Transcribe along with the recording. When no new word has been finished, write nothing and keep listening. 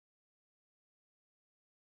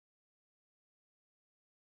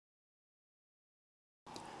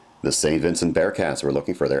The St. Vincent Bearcats were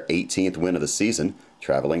looking for their 18th win of the season,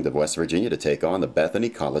 traveling to West Virginia to take on the Bethany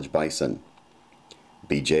College Bison.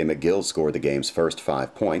 B.J. McGill scored the game's first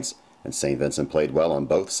 5 points, and St. Vincent played well on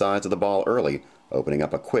both sides of the ball early, opening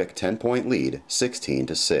up a quick 10-point lead,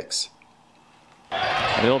 16-6.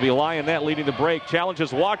 And it'll be Lionette leading the break.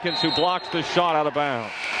 Challenges Watkins, who blocks the shot out of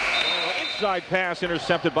bounds. Inside pass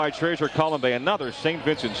intercepted by Treasure Colombe. Another St.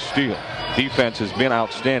 Vincent steal. Defense has been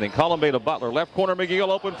outstanding. Colombe to Butler. Left corner McGill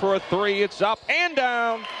open for a three. It's up and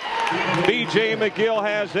down. B.J. McGill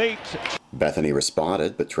has 8. Bethany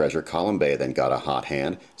responded, but Treasure Colombe then got a hot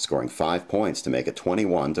hand, scoring 5 points to make it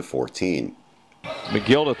 21-14.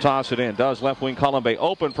 McGill to toss it in. Does left wing Colombe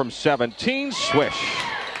open from 17. Swish.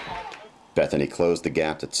 Bethany closed the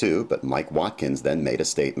gap to 2, but Mike Watkins then made a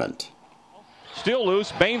statement. Still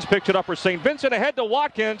loose. Baines picks it up for St. Vincent. Ahead to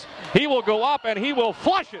Watkins. He will go up and he will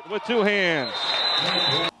flush it with 2 hands.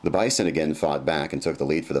 The Bison again fought back and took the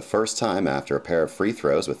lead for the first time after a pair of free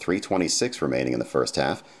throws with 3:26 remaining in the first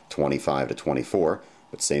half, 25-24,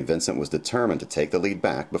 but St. Vincent was determined to take the lead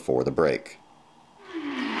back before the break.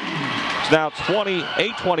 It's now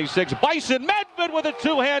 28-26. Bison Medved with a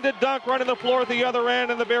 2-handed dunk running the floor at the other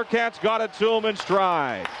end, and the Bearcats got it to him in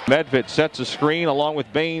stride. Medved sets a screen along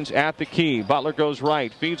with Baines at the key. Butler goes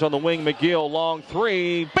right, feeds on the wing. McGill, long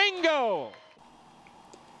 3. Bingo!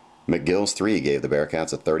 McGill's 3 gave the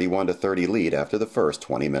Bearcats a 31-30 lead after the first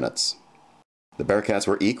 20 minutes. The Bearcats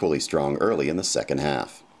were equally strong early in the second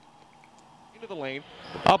half. Into the lane.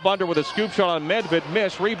 Up under with a scoop shot on Medved.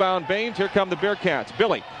 Miss. Rebound Baines. Here come the Bearcats.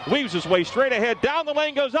 Billy weaves his way straight ahead. Down the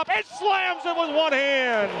lane goes up. And slams it with 1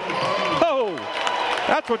 hand. Oh,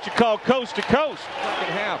 that's what you call coast to coast.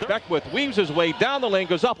 Second half. Beckwith weaves his way down the lane.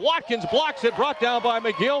 Goes up. Watkins blocks it. Brought down by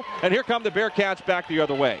McGill. And here come the Bearcats back the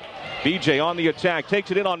other way. BJ on the attack.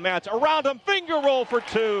 Takes it in on Matz. Around him. Finger roll for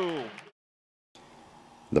 2.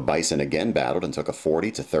 The Bison again battled and took a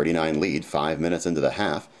 40-39 lead 5 minutes into the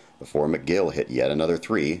half, before McGill hit yet another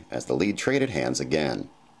 3 as the lead traded hands again.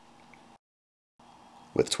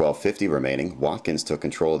 With 12:50 remaining, Watkins took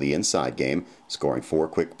control of the inside game, scoring 4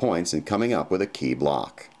 quick points and coming up with a key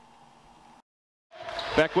block.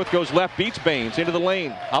 Beckwith goes left, beats Baines into the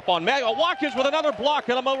lane. Up on Watkins with another block,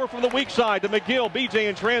 and him over from the weak side to McGill. BJ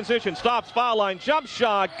in transition, stops, foul line, jump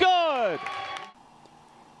shot, good!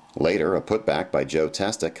 Later, a putback by Joe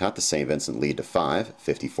Testa cut the St. Vincent lead to 5,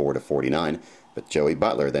 54-49, but Joey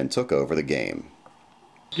Butler then took over the game.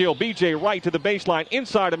 McGill, BJ right to the baseline,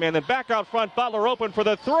 inside a man, then back out front. Butler open for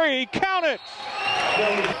the 3, count it!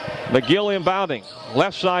 McGill inbounding,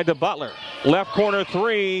 left side to Butler. Left corner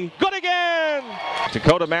 3, good again!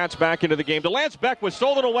 Dakota Matz back into the game. Delance Beck was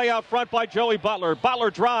stolen away out front by Joey Butler.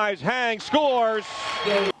 Butler drives, hangs, scores!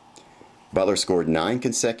 Butler scored 9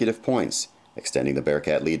 consecutive points, extending the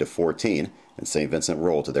Bearcat lead to 14, and St. Vincent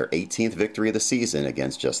rolled to their 18th victory of the season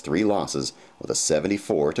against just 3 losses with a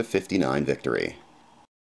 74-59 victory.